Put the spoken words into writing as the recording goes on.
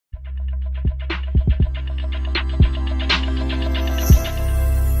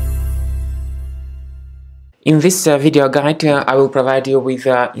In this video guide, I will provide you with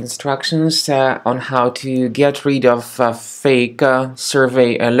instructions on how to get rid of fake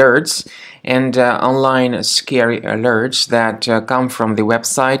survey alerts and online scary alerts that come from the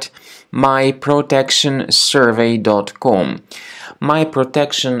website myprotectionsurvey.com.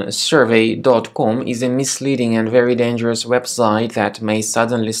 Myprotectionsurvey.com is a misleading and very dangerous website that may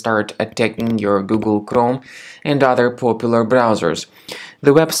suddenly start attacking your Google Chrome and other popular browsers.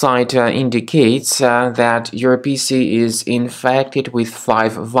 The website indicates that your PC is infected with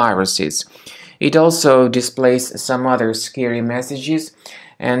 5 viruses. It also displays some other scary messages,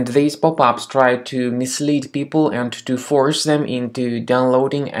 and these pop-ups try to mislead people and to force them into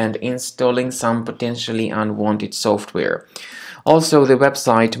downloading and installing some potentially unwanted software. Also, the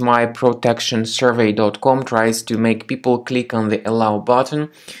website myprotectionsurvey.com tries to make people click on the Allow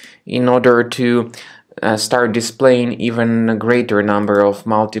button in order to start displaying even a greater number of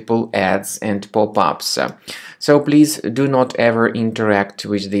multiple ads and pop-ups. So please do not ever interact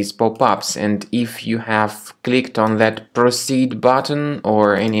with these pop-ups, and if you have clicked on that proceed button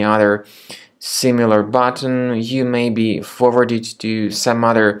or any other similar button, you may be forwarded to some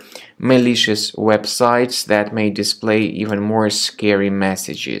other malicious websites that may display even more scary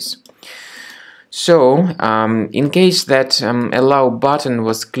messages. So, in case that allow button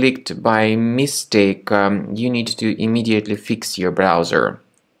was clicked by mistake, you need to immediately fix your browser.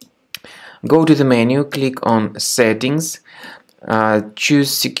 Go to the menu, click on Settings,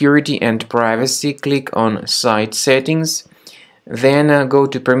 choose Security and Privacy, click on Site Settings, then go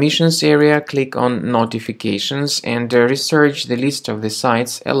to Permissions area, click on Notifications, and research the list of the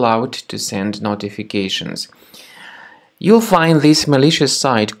sites allowed to send notifications. You'll find this malicious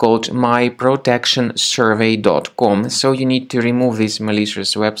site called myprotectionsurvey.com, so you need to remove this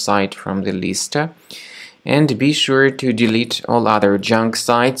malicious website from the list and be sure to delete all other junk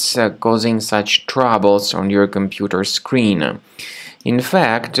sites causing such troubles on your computer screen. In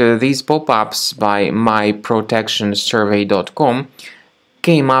fact, these pop-ups by myprotectionsurvey.com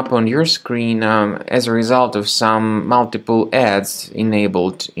came up on your screen as a result of some multiple ads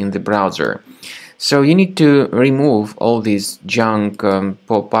enabled in the browser. So you need to remove all these junk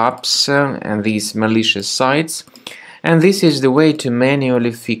pop-ups and these malicious sites, and this is the way to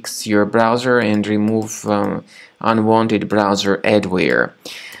manually fix your browser and remove unwanted browser adware.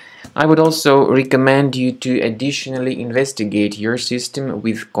 I would also recommend you to additionally investigate your system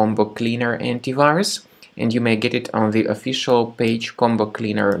with Combo Cleaner antivirus, and you may get it on the official page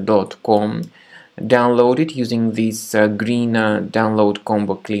combocleaner.com. Download it using this green download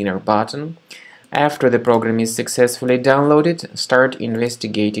Combo Cleaner button. After the program is successfully downloaded, start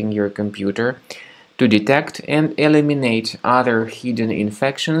investigating your computer to detect and eliminate other hidden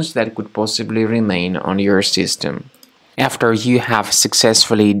infections that could possibly remain on your system. After you have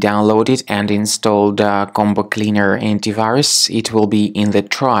successfully downloaded and installed Combo Cleaner antivirus, it will be in the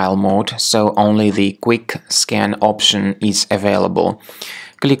trial mode, so only the quick scan option is available.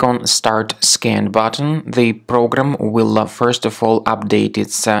 Click on Start Scan button. The program will first of all update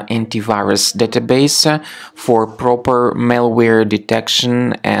its antivirus database for proper malware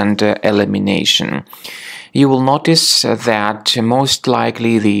detection and elimination. You will notice that most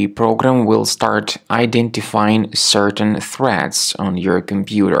likely the program will start identifying certain threats on your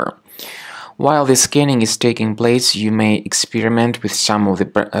computer. While the scanning is taking place, you may experiment with some of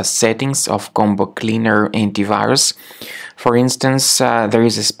the settings of Combo Cleaner antivirus. For instance, there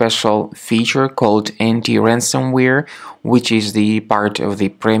is a special feature called Anti-Ransomware, which is the part of the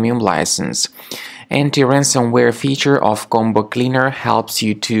premium license. Anti-ransomware feature of Combo Cleaner helps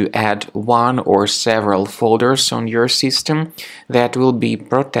you to add one or several folders on your system that will be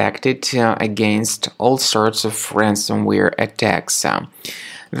protected against all sorts of ransomware attacks.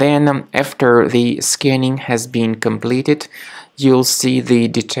 Then, after the scanning has been completed, you'll see the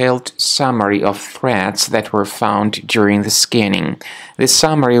detailed summary of threats that were found during the scanning. The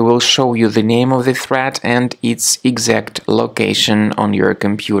summary will show you the name of the threat and its exact location on your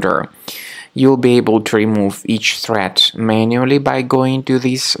computer. You'll be able to remove each threat manually by going to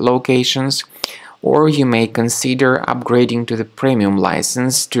these locations, or you may consider upgrading to the premium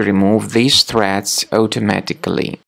license to remove these threats automatically.